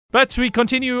But we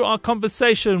continue our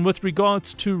conversation with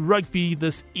regards to rugby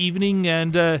this evening,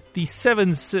 and the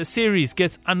Sevens series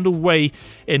gets underway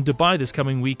in Dubai this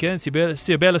coming weekend. Siabela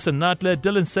Senatla,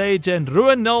 Dylan Sage and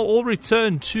Ruan Nel all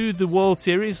return to the World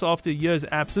Series after a year's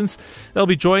absence. They'll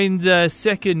be joined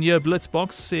second-year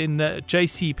Blitzboks in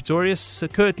JC Pretorius,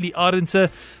 Kurtley Arendse,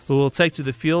 who will take to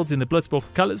the field in the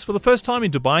Blitzboks colours for the first time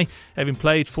in Dubai, having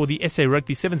played for the SA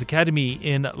Rugby Sevens Academy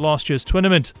in last year's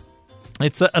tournament.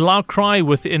 It's a loud cry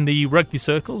within the rugby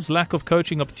circles, lack of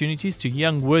coaching opportunities to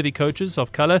young, worthy coaches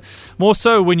of colour. More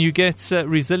so when you get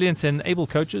resilient and able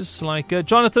coaches like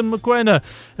Jonathan Mokuena,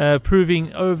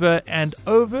 proving over and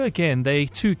over again they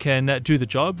too can do the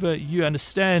job. You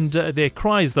understand their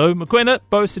cries though. Mokuena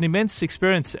boasts an immense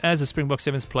experience as a Springbok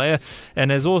Sevens player and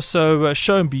has also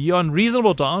shown beyond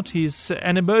reasonable doubt he's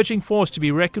an emerging force to be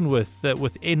reckoned with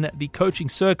within the coaching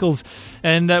circles.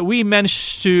 And we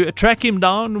managed to track him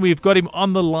down. We've got him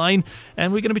on the line,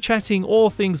 and we're going to be chatting all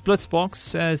things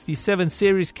Blitzboks as the 7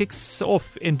 series kicks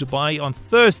off in Dubai on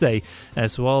Thursday,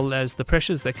 as well as the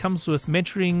pressures that comes with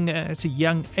mentoring at a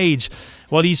young age.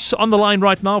 Well, he's on the line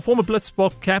right now, former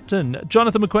Blitzboks captain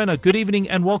Jonathan Mokuena. Good evening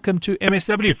and welcome to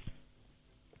MSW.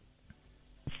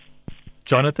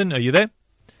 Jonathan, are you there?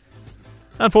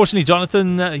 Unfortunately,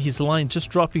 Jonathan, his line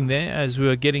just dropping there as we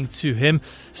were getting to him.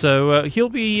 So he'll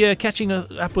be catching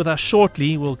up with us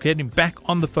shortly. We'll get him back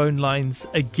on the phone lines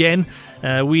again.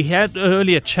 We had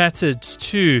earlier chatted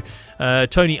to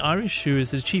Tony Irish, who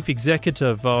is the Chief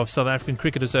Executive of South African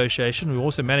Cricket Association. We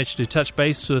also managed to touch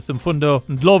base with Mfundo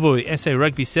Ndlovu, SA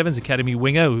Rugby Sevens Academy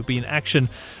winger, who will be in action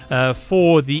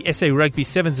for the SA Rugby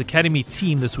Sevens Academy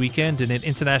team this weekend in an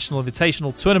international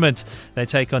invitational tournament. They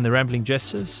take on the Rambling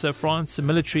Jesters, France, the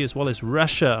military, as well as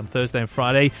Russia on Thursday and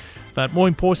Friday. But more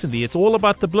importantly, it's all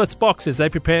about the Blitzboks as they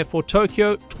prepare for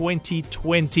Tokyo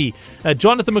 2020.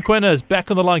 Jonathan Mokuena is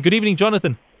back on the line. Good evening,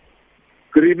 Jonathan.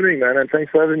 Good evening, man, and thanks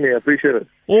for having me. I appreciate it.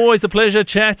 Always a pleasure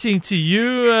chatting to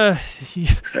you.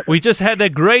 We just had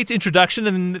that great introduction,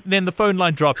 and then the phone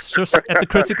line drops just at the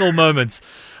critical moments.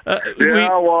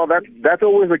 Well, that's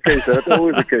always the case. That's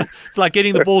always the case. It's like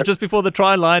getting the ball just before the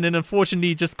try line and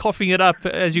unfortunately just coughing it up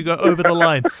as you go over the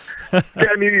line.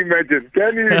 Can you imagine?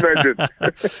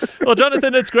 Well,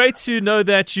 Jonathan, it's great to know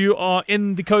that you are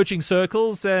in the coaching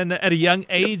circles and at a young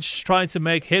age trying to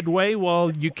make headway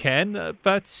while you can.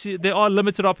 But there are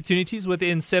limited opportunities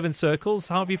within 7 circles.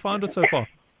 How have you found it so far?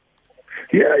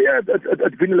 Yeah,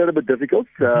 it's been a little bit difficult,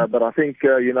 but I think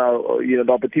the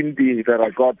opportunity that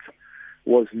I got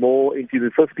was more into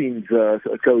the 15s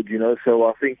code, so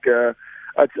I think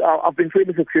I've been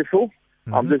fairly successful.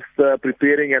 Mm-hmm. I'm just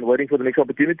preparing and waiting for the next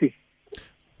opportunity.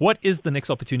 What is the next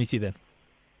opportunity then?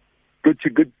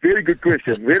 Good, very good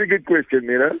question.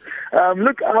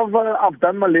 Look, I've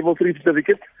done my level 3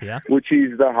 certificate, which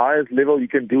is the highest level you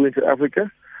can do in South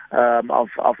Africa.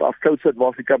 I've coached at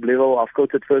Varsity Cup level. I've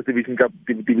coached at First Division Cup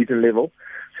division level.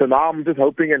 So now I'm just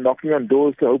hoping and knocking on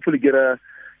doors to hopefully get a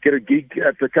gig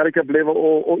at the Currie Cup level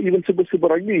or even Super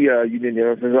Rugby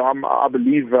Union. So I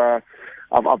believe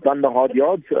I've done the hard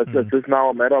yards. It's just now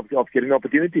a matter of getting an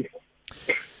opportunity.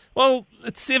 Well,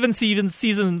 it's 7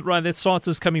 season right that starts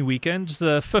this coming weekend.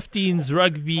 The 15s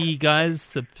rugby guys,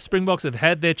 the Springboks have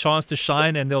had their chance to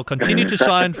shine and they'll continue to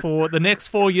shine for the next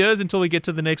 4 years until we get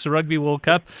to the next Rugby World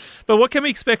Cup. But what can we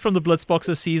expect from the Blitzboks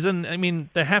this season? I mean,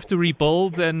 they have to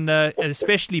rebuild and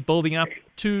especially building up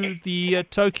to the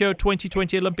Tokyo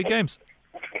 2020 Olympic Games.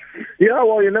 Yeah,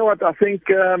 well, you know what? I think,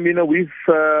 we've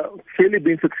fairly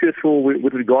been successful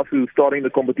with regard to starting the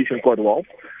competition quite well.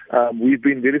 We've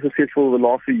been very successful the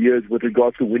last few years with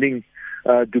regard to winning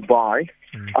Dubai.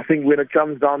 I think when it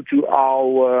comes down to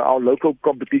our local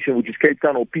competition, which is Cape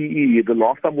Town or PE, the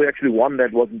last time we actually won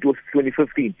that was in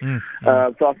 2015.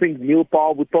 So I think Neil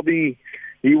Powell would probably,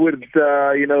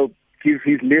 give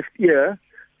his left ear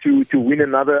to win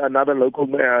another local,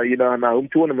 home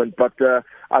tournament. But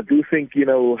I do think,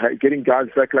 getting guys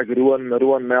back like Ruan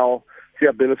Nel,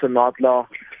 Siabela Senatla,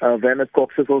 Vanessa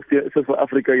Cox, for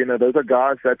Africa, those are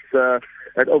guys that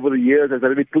over the years has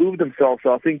already proved themselves.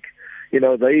 So I think,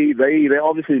 they're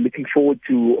obviously looking forward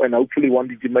to and hopefully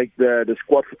wanting to make the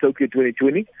squad for Tokyo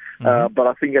 2020. But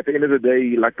I think at the end of the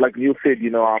day, like Neil said,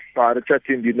 I had a chat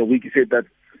to him during the week. He said that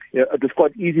it was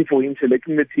quite easy for him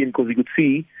selecting the team because he could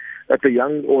see that the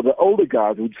young or the older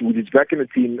guys, which is back in the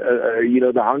team,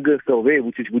 the hunger is still there,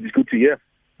 which is good to hear.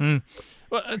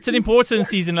 Well, it's an important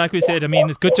season, like we said. I mean,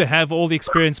 it's good to have all the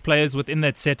experienced players within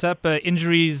that setup.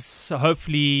 Injuries,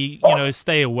 hopefully,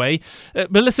 stay away.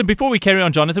 But listen, before we carry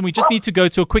on, Jonathan, we just need to go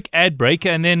to a quick ad break.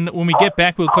 And then when we get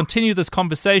back, we'll continue this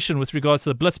conversation with regards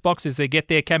to the Blitzboks as they get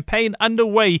their campaign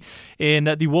underway in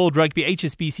the World Rugby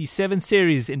HSBC 7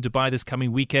 Series in Dubai this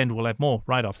coming weekend. We'll have more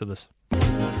right after this.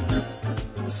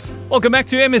 Welcome back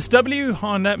to MSW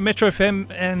on Metro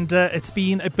FM, and it's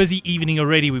been a busy evening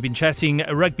already. We've been chatting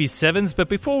rugby sevens, but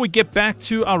before we get back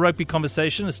to our rugby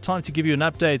conversation, it's time to give you an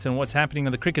update on what's happening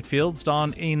on the cricket fields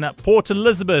down in Port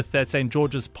Elizabeth at St.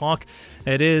 George's Park.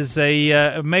 It is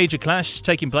a major clash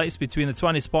taking place between the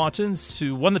Tshwane Spartans,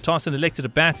 who won the toss and elected to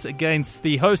bat, against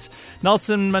the hosts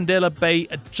Nelson Mandela Bay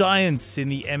Giants in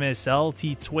the MSL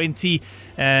T20.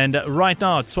 And right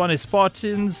now, Tshwane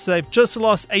Spartans, they've just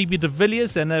lost A.B. de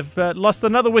Villiers and have lost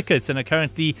another wicket and are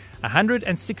currently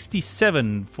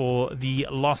 167 for the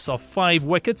loss of 5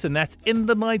 wickets, and that's in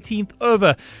the 19th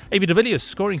over. A.B. de Villiers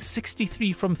scoring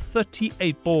 63 from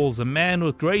 38 balls, a man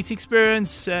with great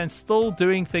experience and still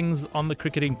doing things on the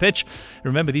cricketing pitch.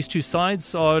 Remember, these two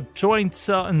sides are joint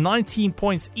 19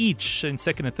 points each in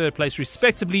second and third place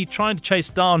respectively, trying to chase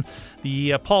down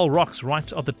the Paarl Rocks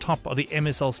right at the top of the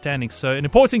MSL standings. So an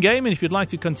important game, and if you'd like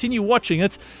to continue watching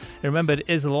it, remember it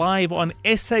is live on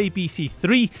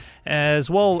SABC3 as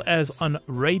well as on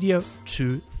Radio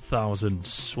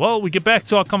 2000. Well, we get back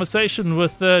to our conversation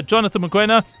with Jonathan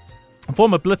Mokuena,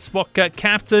 former Blitzboks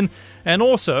captain, and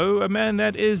also a man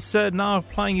that is now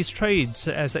plying his trade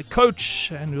as a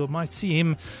coach, and we might see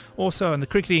him also on the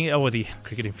cricketing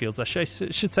fields, I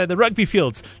should say the rugby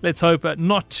fields. Let's hope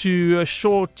not too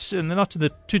short and not in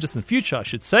the too distant future, I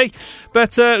should say.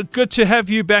 But good to have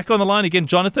you back on the line again,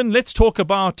 Jonathan. Let's talk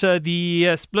about the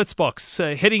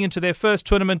Blitzboks heading into their first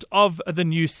tournament of the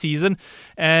new season,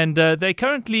 and they're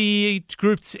currently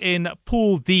grouped in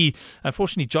Pool D.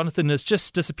 Unfortunately, Jonathan has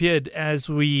just disappeared as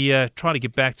we try to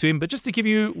get back to him, but just to give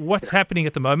you what's happening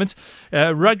at the moment,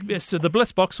 rugby. So the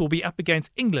Blitzboks will be up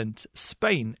against England,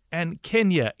 Spain and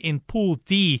Kenya in Pool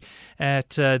D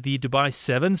at the Dubai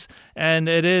Sevens. And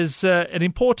it is an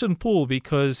important pool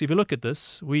because if you look at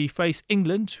this, we face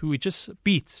England, who we just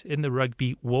beat in the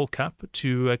Rugby World Cup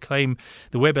to claim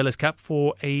the Webb Ellis Cup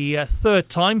for a third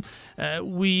time.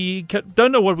 We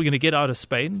don't know what we're going to get out of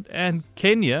Spain. And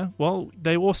Kenya, well,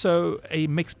 they're also a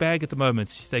mixed bag at the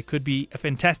moment. They could be a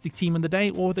fantastic team in the day,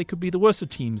 or they could be the worst of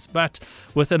teams. But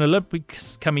with an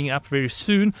Olympics coming up very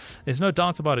soon, there's no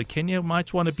doubt about it. Kenya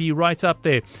might want to be right up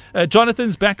there.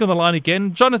 Jonathan's back on the line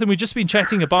again. Jonathan, we've just been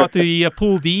chatting about the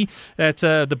Pool D that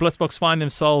the Blitzboks find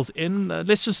themselves in.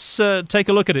 Let's just take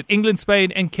a look at it. England,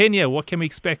 Spain and Kenya. What can we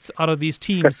expect out of these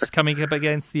teams coming up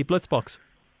against the Blitzboks?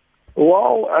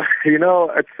 Well,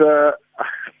 it's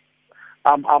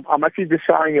I'm actually just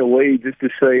shying away just to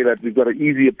say that we've got an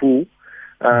easier pool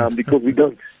because we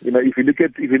don't. If you look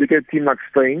at a team like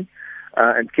Spain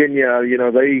and Kenya,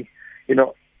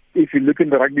 if you look in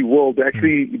the rugby world, they're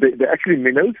actually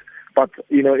minnows, but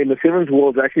in the sevens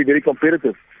world, they're actually very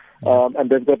competitive, and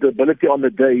they've got the ability on the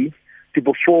day to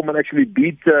perform and actually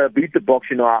beat the box.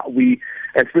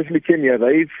 Especially Kenya,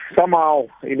 they've somehow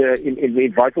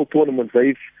in vital tournaments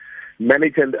they've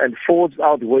managed and forged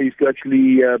out ways to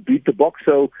actually beat the box.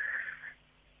 So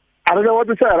I don't know what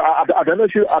to say. I don't know.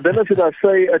 Should I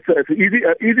say it's an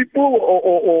easy pool,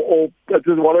 or it's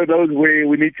just one of those where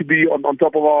we need to be on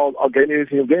top of our game every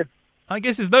single game? I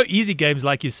guess there's no easy games,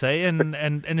 like you say, and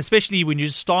especially when you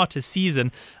start a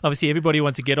season, obviously everybody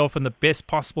wants to get off on the best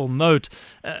possible note.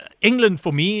 England,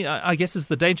 for me, I guess is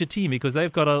the danger team because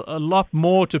they've got a lot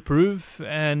more to prove,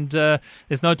 and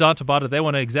there's no doubt about it. They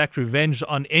want to exact revenge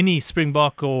on any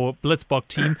Springbok or Blitzbok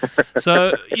team.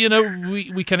 So,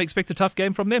 we can expect a tough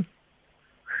game from them.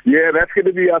 Yeah, I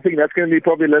think that's going to be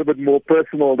probably a little bit more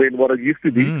personal than what it used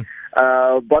to be.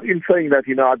 But in saying that,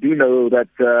 I do know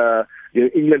that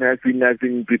England has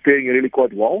been preparing really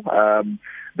quite well.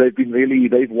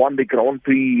 They've won the Grand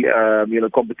Prix,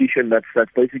 competition.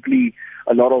 That's basically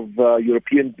a lot of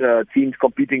European teams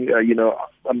competing,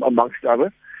 amongst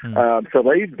others. So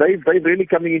they've really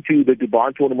coming into the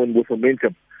Dubai tournament with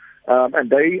momentum.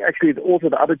 And they actually also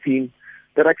the other team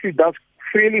that actually does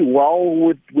fairly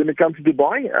well when it comes to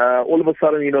Dubai. All of a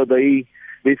sudden,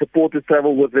 they supporters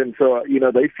travel with them, so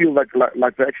they feel like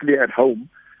they're actually at home.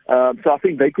 So I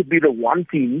think they could be the one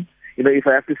team. If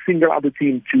I have to single out the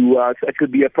team to actually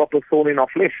be a proper thorn in our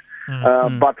flesh.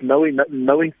 But knowing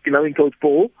Coach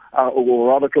Paul, or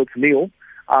rather Coach Neil,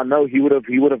 I know he would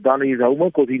have done his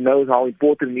homework, because he knows how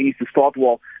important it is to start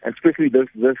well, and especially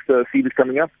this series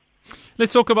coming up.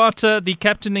 Let's talk about the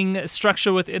captaining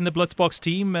structure within the Blitzboks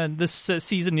team. And this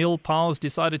season, Neil Powell's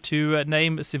decided to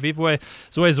name Sivivwe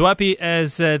Zoezwapi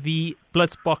as the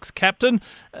Blitzboks captain.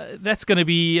 That's going to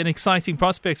be an exciting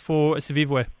prospect for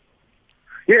Sivivwe.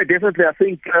 Yeah, definitely. I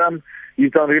think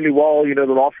he's done really well, the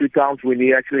last few times when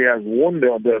he actually has worn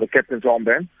the captain's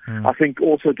armband. I think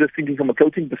also, just thinking from a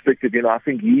coaching perspective, I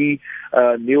think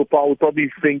Neil Powell would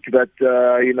probably think that,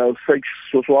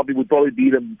 Zoezwapi would probably be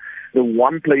the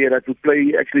one player that would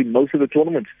play actually most of the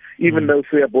tournaments, even though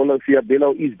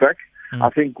Siabelo is back. I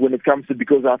think when it comes to,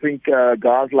 because I think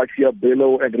guys like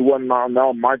Siabelo and Ruan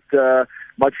now might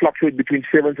fluctuate between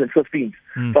 7th and 15th.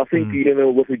 So I think,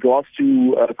 with regards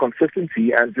to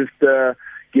consistency and just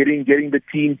getting the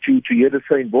team to hear the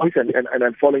same voice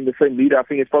and following the same leader, I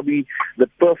think it's probably the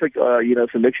perfect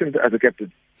selection as a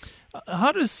captain.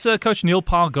 How does Coach Neil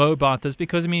Powell go about this?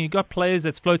 Because, you've got players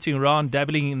that's floating around,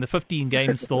 dabbling in the 15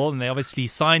 games still, and they obviously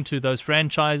signed to those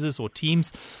franchises or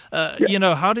teams.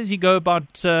 How does he go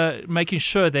about making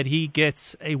sure that he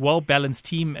gets a well-balanced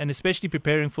team, and especially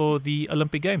preparing for the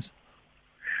Olympic Games?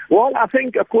 Well, I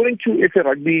think according to SA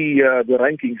Rugby, the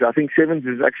rankings, I think 7th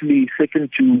is actually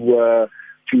second to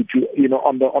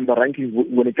on the rankings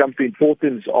when it comes to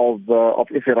importance of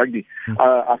SA Rugby.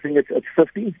 I think it's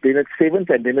 15th, then it's 7th,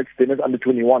 and then it's under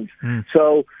 21s.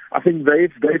 So I think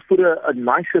they've put a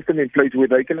nice system in place where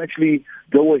they can actually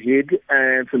go ahead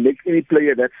and select any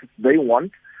player that they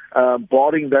want,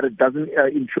 barring that it doesn't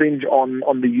infringe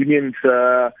on the union's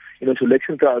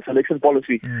selection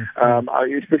policy.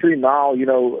 Especially now,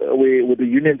 where the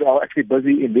unions are actually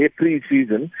busy in their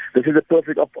pre-season. This is a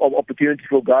perfect opportunity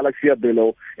for a guy like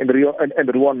Siabelo and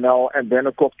Ruan now and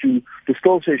Vanderkop to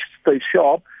still stay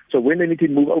sharp. So when they need to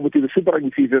move over to the Super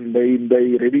Rugby season,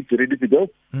 they're ready to go.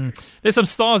 There's some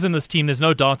stars in this team, there's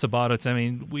no doubt about it.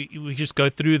 We just go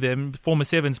through them. Former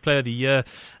Sevens Player of the Year,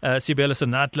 Sibela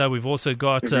Sanatla. We've also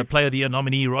got Player of the Year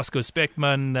nominee Roscoe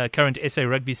Speckman, current SA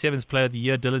Rugby Sevens Player of the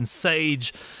Year Dylan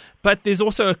Sage. But there's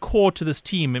also a core to this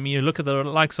team. You look at the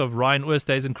likes of Ryan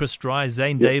Oosthuizen and Chris Dry,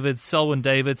 Zane Davids, Selwyn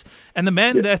Davids, and the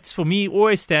man that, for me,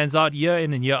 always stands out year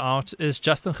in and year out is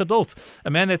Justin Geduld, a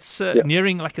man that's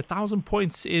nearing 1,000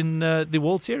 points in the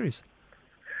World Series.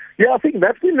 Yeah, I think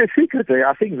that's been the secret.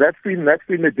 I think that's been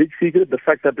the big secret. The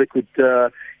fact that they could,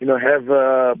 have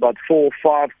about 4 or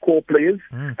 5 core players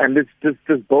and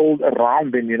just build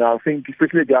around them. I think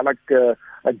especially a guy like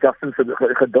Justin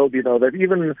Geduld, that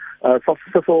even South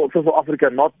Africa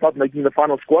not making the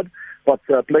final squad, but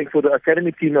playing for the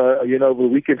academy team, over the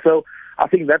weekend. So I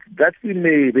think that's been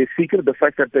the secret. The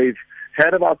fact that they've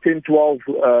had about 10, 12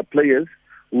 players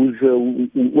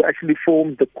who actually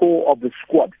form the core of the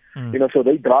squad. So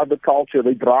they drive the culture,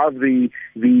 they drive the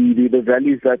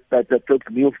values that Coach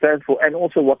Neil stands for, and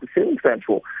also what the Sevens stands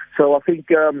for. So I think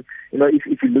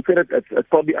if you look at it, it's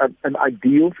probably an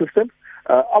ideal system.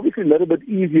 Obviously a little bit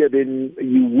easier than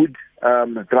you would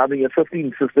driving a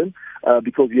 15 system,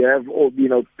 because you have all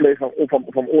players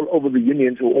from all over the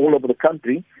unions or all over the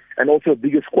country, and also a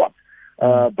bigger squad.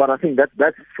 But I think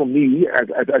that's for me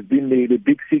has been the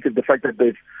big secret, the fact that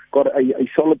they've got a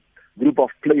solid group of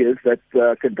players that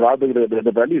can drive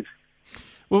the values.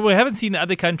 Well, we haven't seen the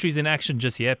other countries in action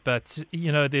just yet, but,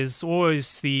 there's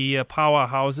always the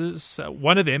powerhouses.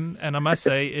 One of them, and I must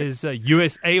say, is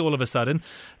USA all of a sudden.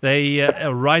 They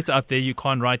are right up there. You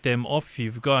can't write them off.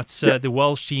 You've got the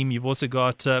Welsh team. You've also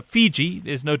got Fiji.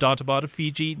 There's no doubt about it.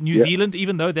 Fiji, New Zealand,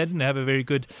 even though they didn't have a very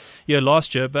good year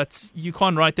last year, but you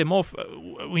can't write them off.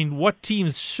 What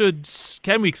teams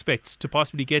can we expect to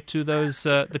possibly get to those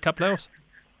the Cup playoffs?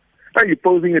 You're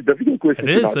posing a difficult question.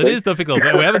 It is difficult.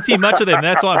 We haven't seen much of them.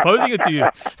 That's why I'm posing it to you.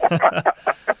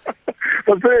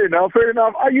 But fair enough.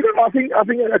 I think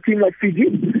a team like Fiji,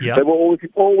 they will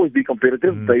always be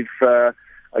competitive. They've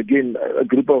again a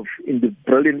group of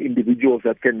brilliant individuals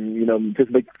that can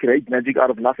just create magic out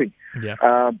of nothing.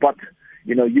 But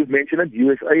you've mentioned it,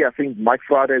 USA. I think Mike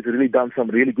Friday has really done some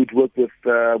really good work with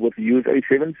the USA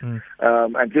Sevens,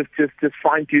 and just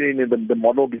fine tuning the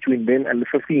model between them and the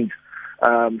 15s.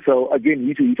 So again,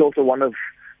 he's also one of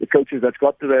the coaches that's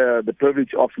got the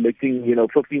privilege of selecting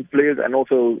 15 players and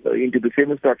also into the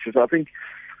 7 structure. So I think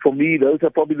for me, those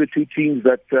are probably the 2 teams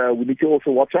that we need to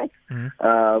also watch out.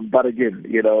 But again,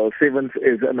 Sevens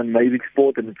is an amazing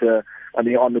sport, and it's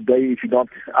on the day, if you're not,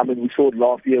 we saw it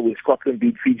last year where Scotland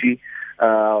beat Fiji.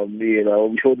 We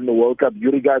saw it in the World Cup.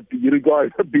 Uruguay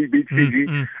beat Fiji.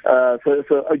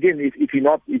 So again, if you're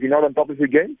not on top of the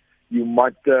game, you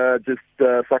might just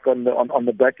suck on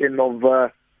the back end of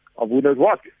who knows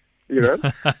what. No,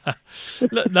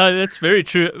 that's very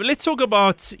true. Let's talk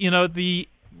about, the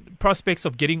prospects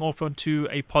of getting off onto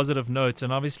a positive note.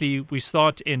 And obviously, we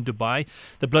start in Dubai.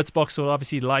 The Blitzboks will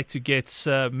obviously like to get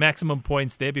maximum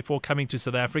points there before coming to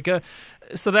South Africa.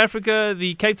 South Africa,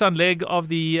 the Cape Town leg of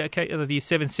the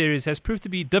 7 series has proved to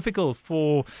be difficult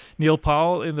for Neil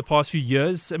Powell in the past few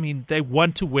years. I mean, they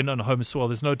want to win on home soil.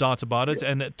 There's no doubt about it.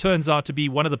 And it turns out to be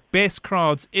one of the best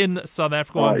crowds in South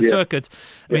Africa on the circuit.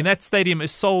 I mean, that stadium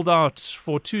is sold out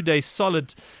for 2 days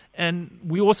solid. And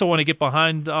we also want to get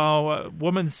behind our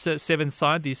women's 7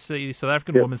 side, the South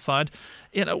African women's side.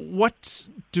 What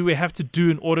do we have to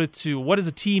do what does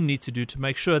a team need to do to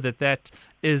make sure that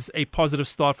is a positive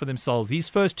start for themselves? These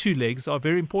first 2 legs are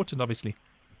very important, obviously.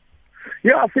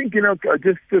 Yeah, I think,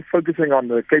 just focusing on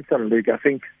the Cape Town League, I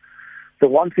think the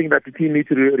one thing that the team needs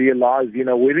to realize,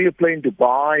 whether you play in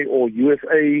Dubai or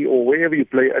USA or wherever you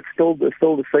play, it's still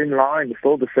the same line, it's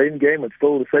still the same game, it's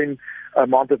still the same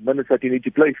amount of minutes that you need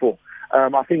to play for.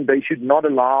 I think they should not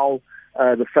allow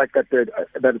the fact that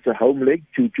it's a home leg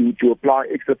to apply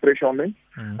extra pressure on them.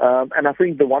 And I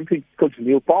think the one thing Coach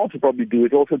Neil Powell should probably do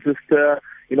is also just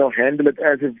handle it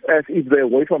as if they're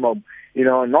away from home.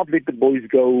 And not let the boys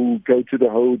go to the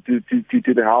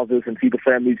houses and see the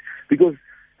families, because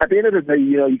at the end of the day,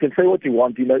 you can say what you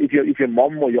want. If your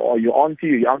mom or your auntie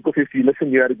or your uncle says to you,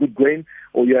 listen, you had a good game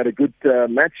or you had a good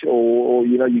match, or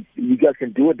you guys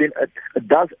can do it, then it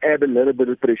does add a little bit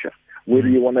of pressure, whether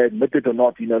you want to admit it or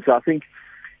not. So I think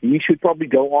he should probably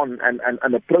go on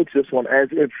and approach this one as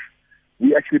if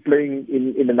we're actually playing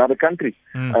in another country.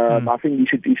 I think he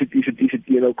should,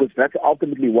 because that's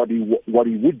ultimately what he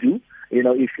would do.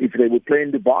 If they would play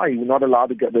in Dubai, he would not allow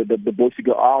the boys to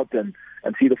go out and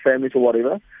see the families or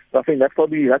whatever. So I think that's for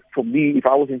me, if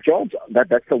I was in charge,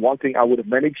 that's the one thing I would have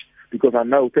managed, because I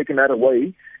know taking that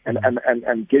away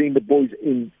and getting the boys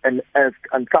in an as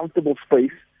uncomfortable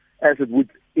space as it would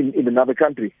in another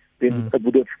country, then it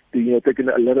would have taken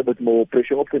a little bit more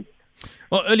pressure off them.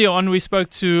 Well, earlier on we spoke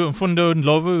to Mfundo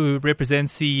Ndlovu, who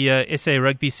represents the SA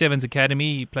Rugby Sevens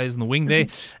Academy. He plays in the wing there,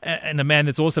 and a man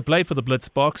that's also played for the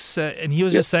Blitzboks. And he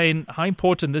was just saying how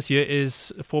important this year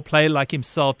is for a player like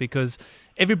himself, because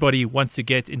everybody wants to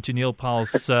get into Neil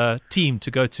Powell's team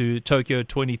to go to Tokyo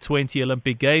 2020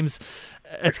 Olympic Games.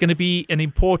 It's going to be an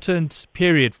important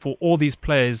period for all these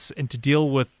players, and to deal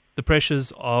with the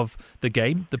pressures of the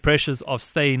game, the pressures of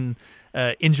staying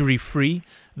injury-free,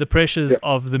 the pressures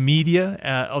of the media,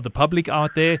 of the public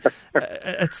out there.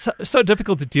 It's so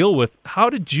difficult to deal with. How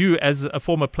did you, as a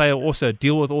former player, also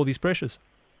deal with all these pressures?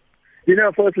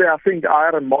 Firstly, I think I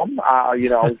had a mom. I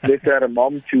was blessed to have a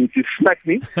mom to smack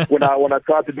me when I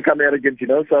tried to become arrogant.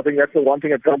 So I think that's the one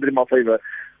thing that comes in my favor.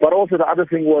 But also the other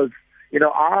thing was,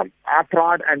 I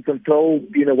tried and control,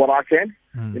 what I can.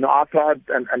 I tried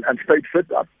and stayed fit.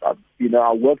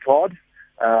 I worked hard.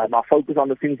 I focused on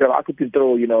the things that I could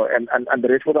control, and the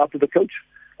rest was up to the coach.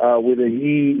 Whether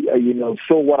he,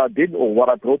 saw what I did or what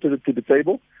I brought to the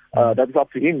table, that's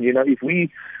up to him.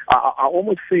 I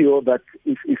almost feel that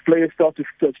if players start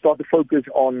to focus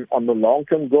on the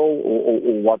long-term goal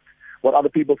or what other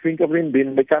people think of him,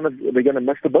 then they're going to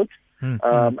miss the boat.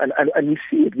 And we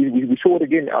see it. We saw it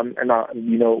again.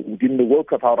 During the World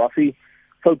Cup, how Rafi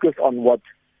focused on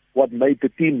what made the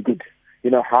team good.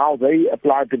 How they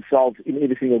applied themselves in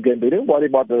every single game. They didn't worry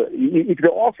about if they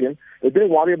asked him, they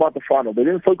didn't worry about the final. They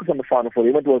didn't focus on the final. For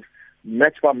him, it was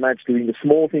match by match, doing the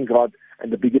small things right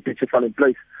and the bigger picture fell in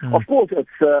place. Of course,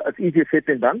 it's easier said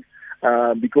than done,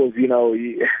 because, you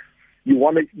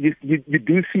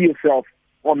do see yourself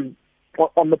on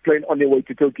the plane on your way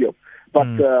to Tokyo. But,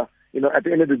 at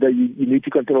the end of the day, you need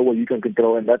to control what you can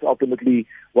control, and that's ultimately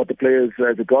what the players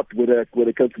have got. Whether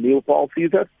Coach Neil Powell sees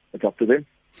that, it's up to them.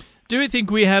 Do you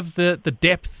think we have the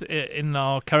depth in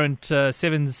our current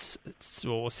sevens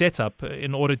or setup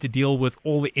in order to deal with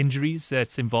all the injuries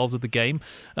that's involved with the game?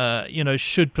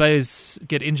 Should players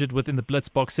get injured within the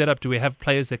Blitzboks setup, do we have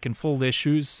players that can fill their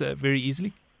shoes very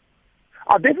easily?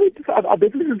 I definitely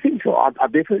think so.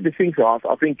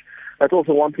 I think that's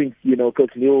also one thing,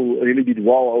 Coach Neil really did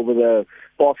well over the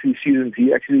past few seasons.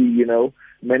 He actually,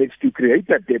 managed to create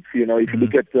that depth. If you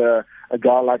look at a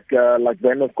guy like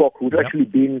Van der Kok, who's actually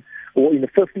been, or in the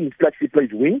 15th, he actually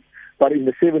plays wing, but in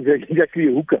the 7th, he's actually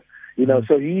a hooker.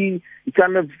 So he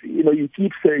kind of, he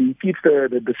keeps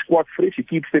the squad fresh, he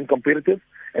keeps them competitive,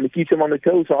 and he keeps them on the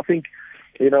toes. So I think,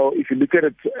 if you look at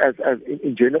it as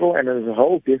in general and as a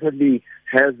whole, definitely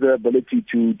has the ability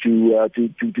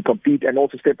to compete and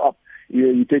also step up.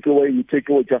 You take away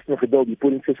Justin Geduld, you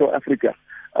put in South Africa,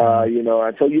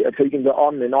 and so you can go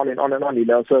on and on and on and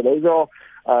on. So those are,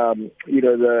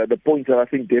 the points that I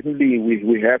think definitely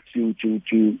we have to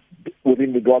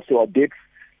within regards to our depth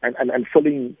and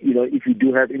filling, if you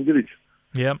do have injuries.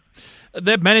 Yeah.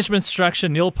 Their management structure,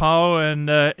 Neil Powell, and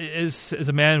is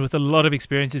a man with a lot of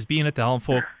experience. He's been at the helm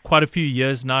for quite a few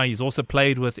years now. He's also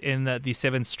played within the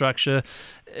Seven structure.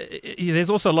 There's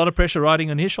also a lot of pressure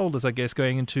riding on his shoulders, I guess,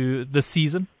 going into this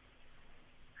season.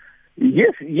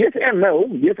 Yes and no.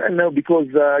 Yes and no, because,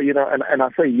 and I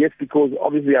say yes because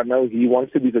obviously I know he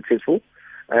wants to be successful,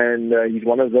 and he's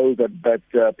one of those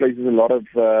that places a lot of,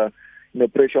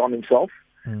 pressure on himself.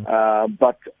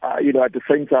 But at the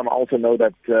same time, I also know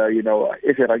that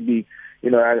SA Rugby,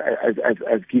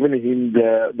 has given him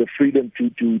the freedom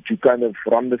to kind of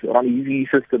run his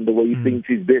system the way he thinks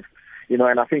is best.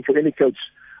 And I think for any coach,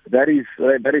 that is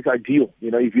ideal.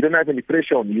 If you don't have any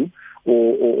pressure on you,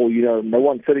 or no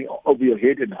one sitting over your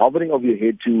head and hovering over your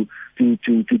head to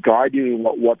guide you in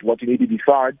what you need to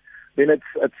decide, then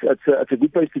it's a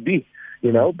good place to be.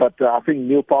 But I think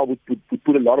Neil Powell would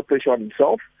put a lot of pressure on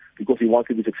himself, because he wants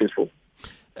to be successful.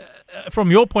 From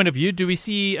your point of view, do we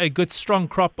see a good, strong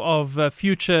crop of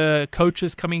future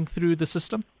coaches coming through the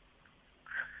system?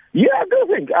 Yeah,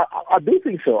 I do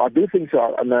think so.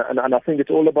 And I think it's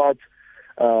all about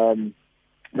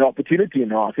the opportunity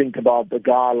now. I think about a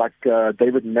guy like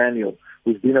David Manuel,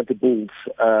 who's been at the Bulls.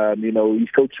 He's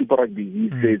coached Super Rugby.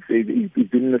 He's been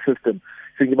in the system.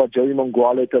 Think about Joey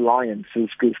Mongwale at the Lions,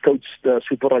 who's coached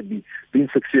Super Rugby, been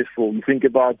successful. You think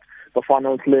about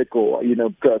Bafana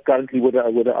Nhleko, currently with the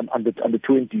under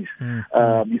 20s.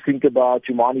 You think about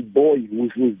Chumani Boy,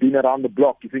 who's been around the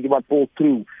block. You think about Paul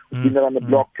True, who's been around the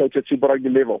block, coach at Super Rugby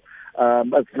level.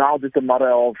 It's now just a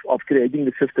matter of creating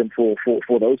the system for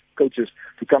those coaches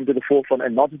to come to the forefront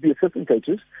and not to be assistant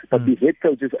coaches, but be head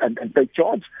coaches and take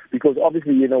charge. Because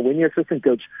obviously, when you're assistant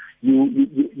coach,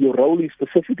 your role is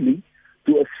specifically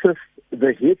to assist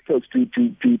the head coach to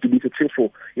be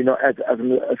successful. As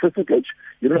an assistant coach,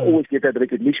 you don't always get that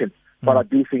recognition. But I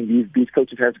do think these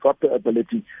coaches have got the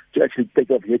ability to actually take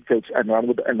off head coach and run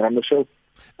the show.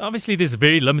 Obviously, there's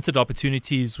very limited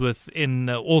opportunities within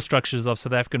all structures of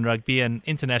South African rugby and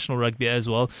international rugby as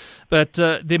well. But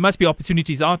there must be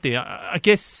opportunities out there. I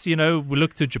guess, we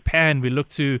look to Japan, we look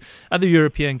to other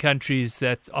European countries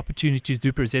that opportunities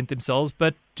do present themselves.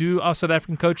 But do our South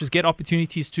African coaches get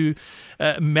opportunities to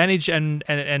manage and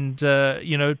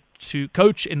to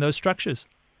coach in those structures?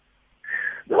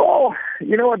 No,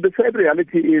 what the sad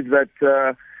reality is that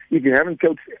if you haven't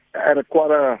coached at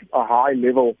quite a high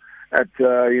level at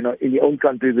in your own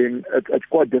country, then it's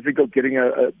quite difficult getting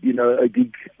a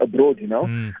gig abroad.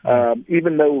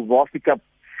 Even though Varsity Cup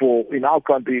in our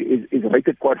country is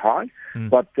rated quite high,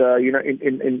 but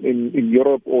in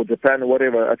Europe or Japan or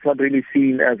whatever, it's not really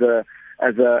seen as a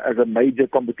major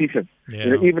competition.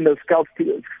 Yeah. Even though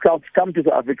scouts come to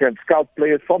South Africa and scout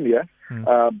players from here,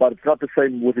 but it's not the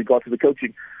same with regard to the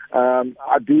coaching.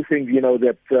 I do think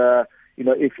that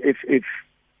if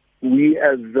we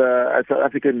as South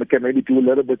African can maybe do a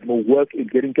little bit more work in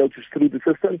getting coaches through the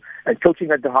system and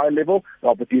coaching at the high level, the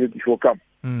opportunities will come.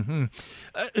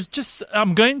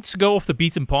 I'm going to go off the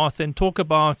beaten path and talk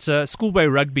about schoolboy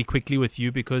rugby quickly with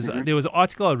you, because there was an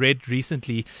article I read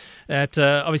recently that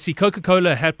obviously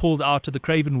Coca-Cola had pulled out of the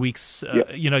Craven Weeks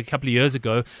a couple of years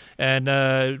ago, and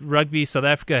Rugby South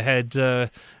Africa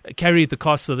had carried the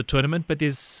costs of the tournament, but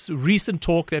there's recent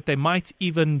talk that they might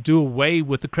even do away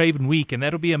with the Craven Week, and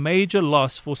that'll be a major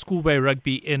loss for schoolboy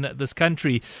rugby in this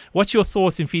country. What's your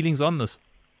thoughts and feelings on this?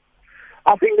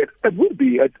 I think it would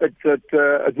be.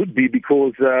 It would be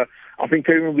because I think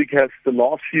Craven Week has the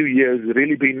last few years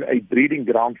really been a breeding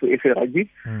ground for SA Rugby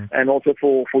and also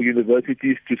for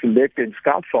universities to select and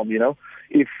scout from.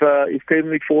 If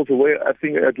Craven Week falls away, I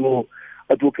think it will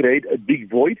create a big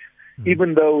void.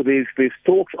 Even though there's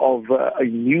talks of a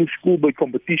new schoolboy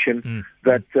competition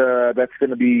that's going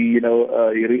to be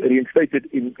reinstated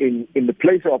in the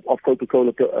place of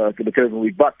Coca-Cola to the Craven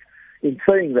Week, but in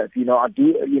saying that,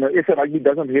 SA Rugby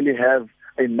doesn't really have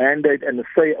a mandate and a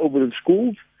say over the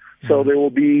schools, so there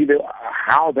will be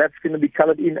how that's going to be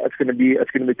coloured in. It's going to be a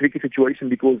tricky situation,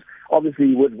 because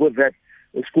obviously with that,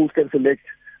 the schools can select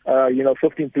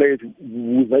 15 players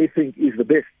who they think is the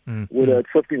best. Whether it's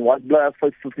 15 white players,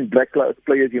 15 black players,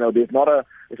 there's not a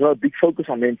big focus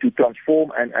on them to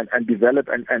transform and develop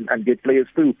and get players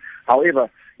through. However,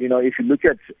 if you look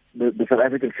at the South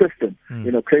African system,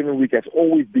 Craven Week has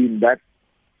always been that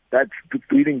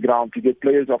breeding ground to get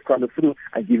players of colour through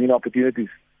and giving opportunities.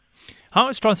 How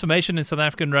is transformation in South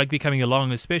African rugby coming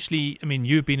along? Especially, I mean,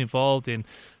 you've been involved in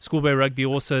schoolboy rugby,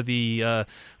 also the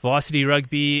varsity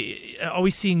rugby. Are we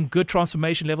seeing good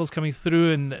transformation levels coming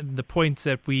through, and the point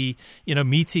that we,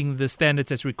 meeting the standards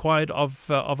that's required of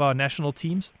our national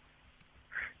teams?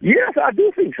 Yes, I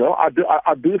do think so. I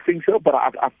do think so. But I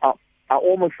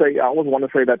almost want to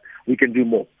say that we can do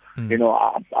more.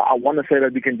 I want to say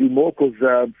that we can do more because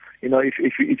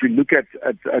if you look at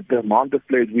the amount of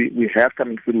players we have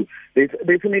coming through, there's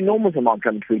an enormous amount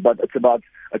coming through. But it's about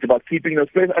keeping those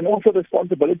players, and also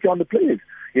responsibility on the players.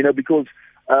 Because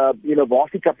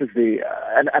Varsity Cup is there,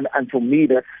 and for me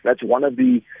that's one of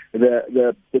the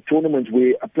tournaments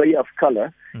where a player of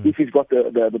color, if he's got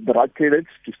the right credits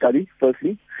to study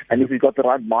firstly, and if he's got the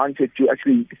right mindset to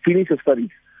actually finish his studies,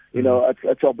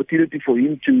 it's an opportunity for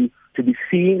him to be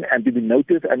seen and to be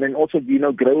noticed, and then also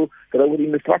grow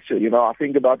within the structure. I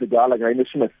think about a guy like Rainer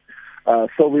Smith,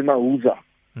 Sylvie Mahuza.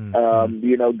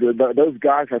 Those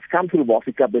guys have come through the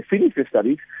Varsity Cup. They finished their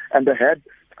studies, and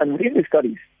within their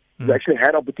studies, they actually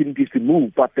had opportunities to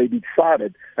move, but they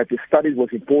decided that the studies was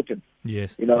important.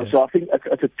 Yes. So I think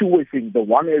it's a two-way thing. The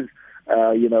one is,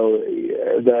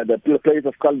 the players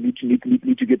of color need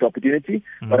to get the opportunity,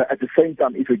 but at the same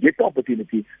time, if they get the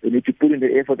opportunity, they need to put in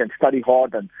the effort and study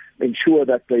hard and ensure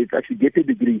that they actually get a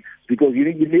degree, because you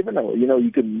never know. You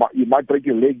might break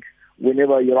your leg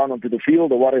whenever you run onto the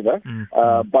field or whatever,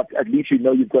 but at least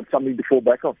you've got something to fall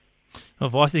back on. Well,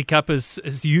 Varsity Cup is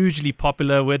hugely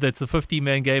popular, whether it's the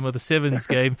 50-man game or the sevens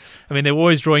game. I mean, they're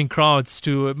always drawing crowds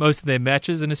to most of their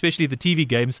matches, and especially the TV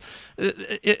games.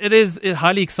 It is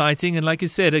highly exciting, and like you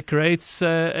said, it creates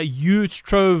a huge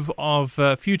trove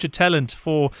of future talent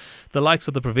for the likes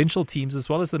of the provincial teams as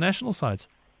well as the national sides.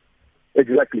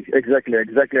 Exactly.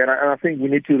 And I think we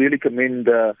need to really commend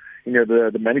the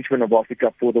management of Varsity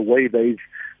Cup for the way they've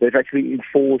actually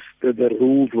enforced the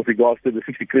rules with regards to the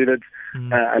 60 credits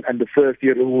and the first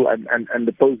year rule and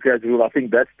the postgrad rule. I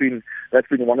think that's been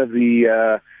one of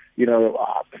the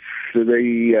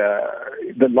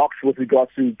the locks with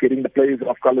regards to getting the players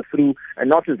of color through, and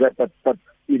not just that, but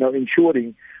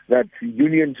ensuring that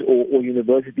unions or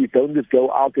universities don't just go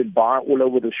out and buy all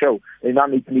over the show. They now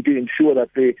need to ensure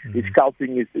that the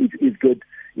scouting is good.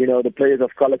 The players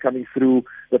of color coming through,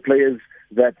 the players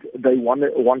that they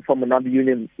want from another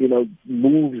union,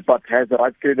 moves but has the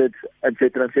right credits,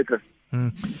 etc., etc.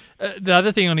 The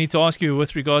other thing I need to ask you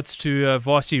with regards to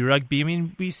varsity rugby, I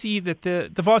mean, we see that the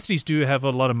varsities do have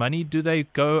a lot of money. Do they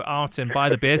go out and buy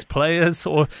the best players,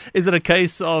 or is it a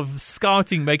case of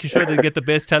scouting, making sure they get the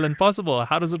best talent possible?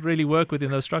 How does it really work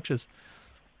within those structures?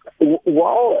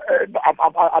 Well,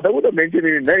 I don't want to mention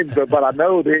any names, but I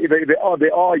know there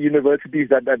are universities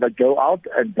that go out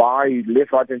and buy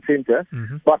left, right, and center.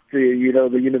 But the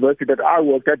university that I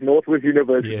worked at, Northwest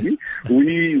University, yes.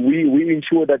 we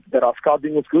ensure that our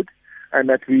scouting was good and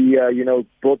that we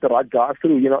brought the right guys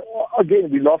through. Again,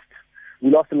 we lost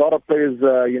a lot of players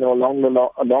along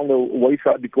the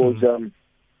wayside because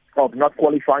of not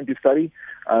qualifying to study.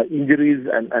 Injuries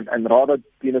and rather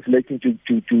selecting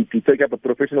to take up a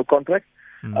professional contract.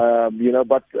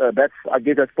 But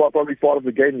that's probably part of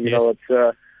the game. Yes.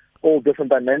 It's all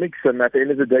different dynamics, and at the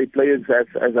end of the day, players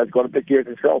have got to take care of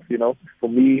themselves. For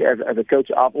me as a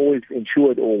coach, I've always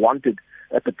ensured or wanted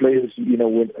that the players,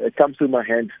 when it comes through my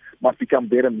hands, must become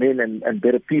better men and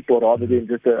better people rather than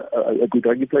just a good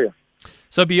rugby player.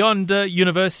 So beyond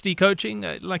university coaching,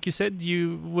 like you said,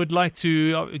 you would like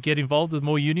to get involved with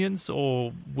more unions,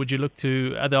 or would you look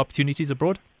to other opportunities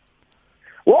abroad?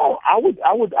 Well, I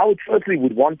would firstly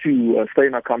want to stay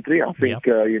in our country. I think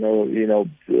I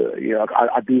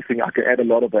do think I can add a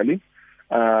lot of value.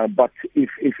 But if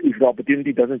the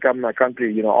opportunity doesn't come in my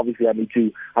country, obviously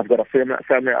I've got a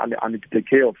family I need to take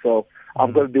care of. So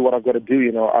I've got to do what I've got to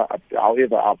do.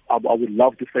 However, I would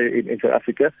love to stay in South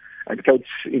Africa and coach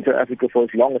in South Africa for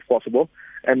as long as possible.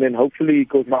 And then hopefully,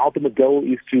 because my ultimate goal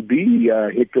is to be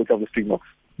head coach of the Springboks.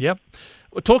 Yep.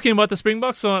 Well, talking about the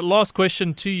Springboks, last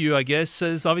question to you, I guess,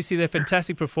 is obviously their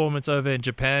fantastic performance over in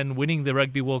Japan, winning the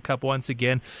Rugby World Cup once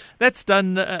again. That's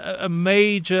done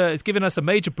it's given us a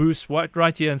major boost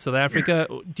right here in South Africa.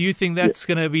 Do you think that's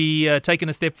going to be taken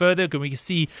a step further? Can we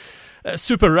see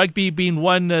Super Rugby being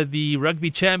won, the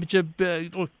Rugby Championship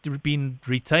or being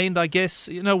retained, I guess?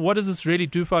 What does this really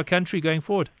do for our country going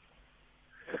forward?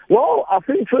 Well, I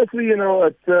think firstly,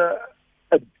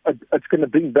 it's going to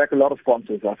bring back a lot of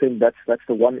sponsors. I think that's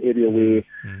the one area where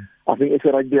I think SA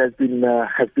Rugby has been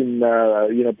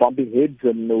bumping heads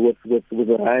and with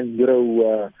the rand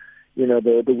euro,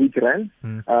 the weak rand.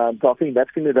 So I think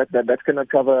that's going to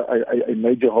cover a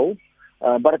major hole.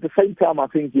 But at the same time, I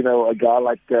think, a guy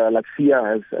like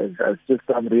Sia has just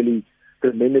done really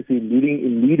tremendous in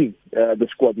leading the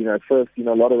squad. At first, a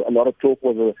lot of talk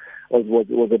was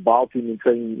about him and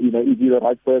saying, is he the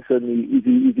right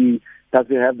person? Does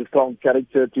he have the strong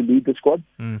character to lead the squad?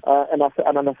 And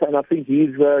I think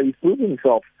he's proven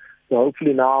himself. So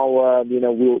hopefully now, we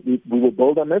will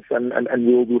build on this and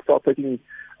we'll start taking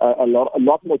a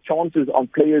lot more chances on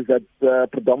players that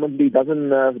predominantly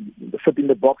doesn't fit in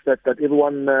the box that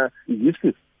everyone is used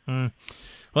to.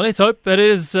 Well, let's hope that it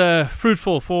is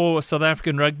fruitful for South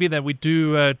African rugby, that we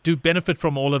do benefit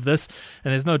from all of this.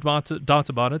 And there's no doubt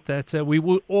about it that we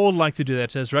would all like to do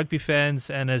that as rugby fans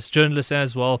and as journalists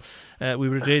as well. We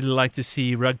would really like to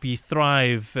see rugby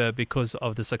thrive because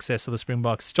of the success of the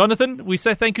Springboks. Jonathan, we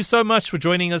say thank you so much for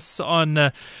joining us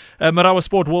on Marawa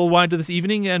Sport Worldwide this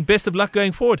evening, and best of luck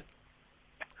going forward.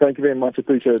 Thank you very much.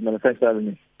 Appreciate it, man. Thanks for having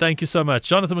me. Thank you so much.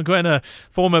 Jonathan Mokuena,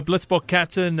 former Blitzboks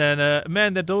captain and a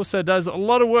man that also does a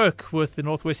lot of work with the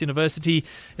Northwest University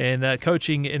and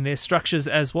coaching in their structures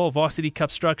as well, Varsity Cup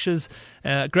structures.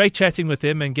 Great chatting with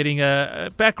him and getting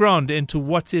a background into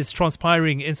what is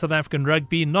transpiring in South African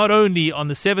rugby, not only on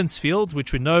the Sevens field,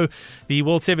 which we know the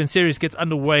World Sevens Series gets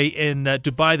underway in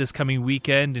Dubai this coming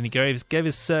weekend, and he gave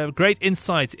us great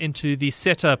insight into the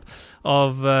setup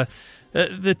of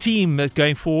the team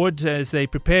going forward as they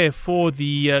prepare for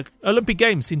the Olympic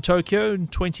Games in Tokyo in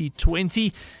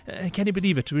 2020. Can you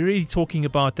believe it? We're really talking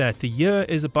about that. The year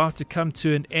is about to come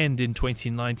to an end in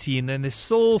 2019, and there's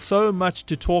still so much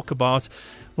to talk about.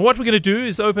 What we're going to do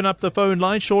is open up the phone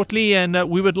line shortly, and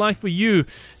we would like for you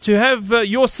to have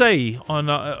your say on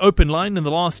open line in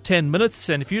the last 10 minutes.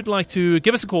 And if you'd like to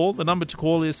give us a call, the number to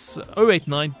call is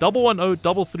 089 110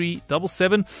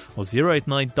 3377 or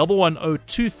 089 110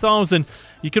 2000.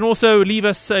 You can also leave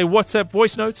us a WhatsApp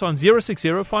voice note on 060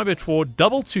 584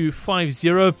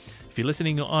 2250. If you're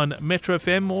listening on Metro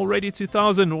FM or Radio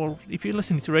 2000, or if you're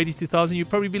listening to Radio 2000, you'll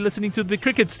probably be listening to the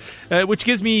cricket, which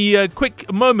gives me a quick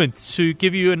moment to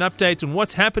give you an update on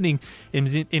what's happening in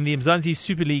the Mzansi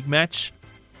Super League match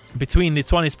between the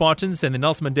Tshwane Spartans and the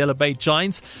Nelson Mandela Bay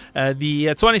Giants. The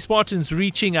Tshwane Spartans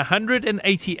reaching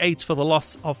 188 for the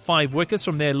loss of 5 wickets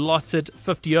from their allotted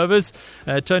 50 overs.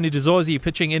 Tony De Zorzi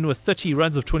pitching in with 30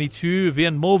 runs of 22.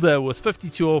 Vian Mulder with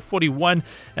 52 of 41.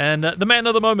 And the man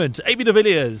of the moment, AB de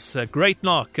Villiers, a great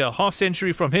knock, a half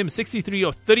century from him, 63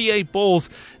 of 38 balls,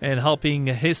 and helping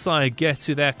his side get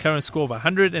to that current score of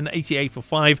 188 for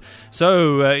 5.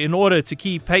 So in order to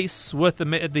keep pace with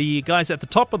the guys at the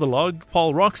top of the log,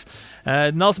 Paul Rocks,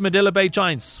 Nelson Mandela Bay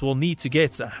Giants will need to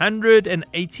get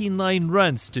 189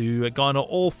 runs to garner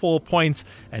all 4 points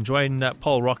and join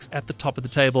Paul Rocks at the top of the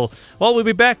table. Well, we'll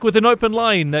be back with an open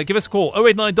line. Give us a call,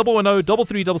 089 110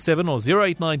 3377 or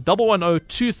 089 110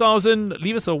 2000.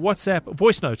 Leave us a WhatsApp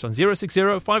voice note on 060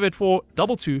 584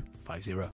 2250.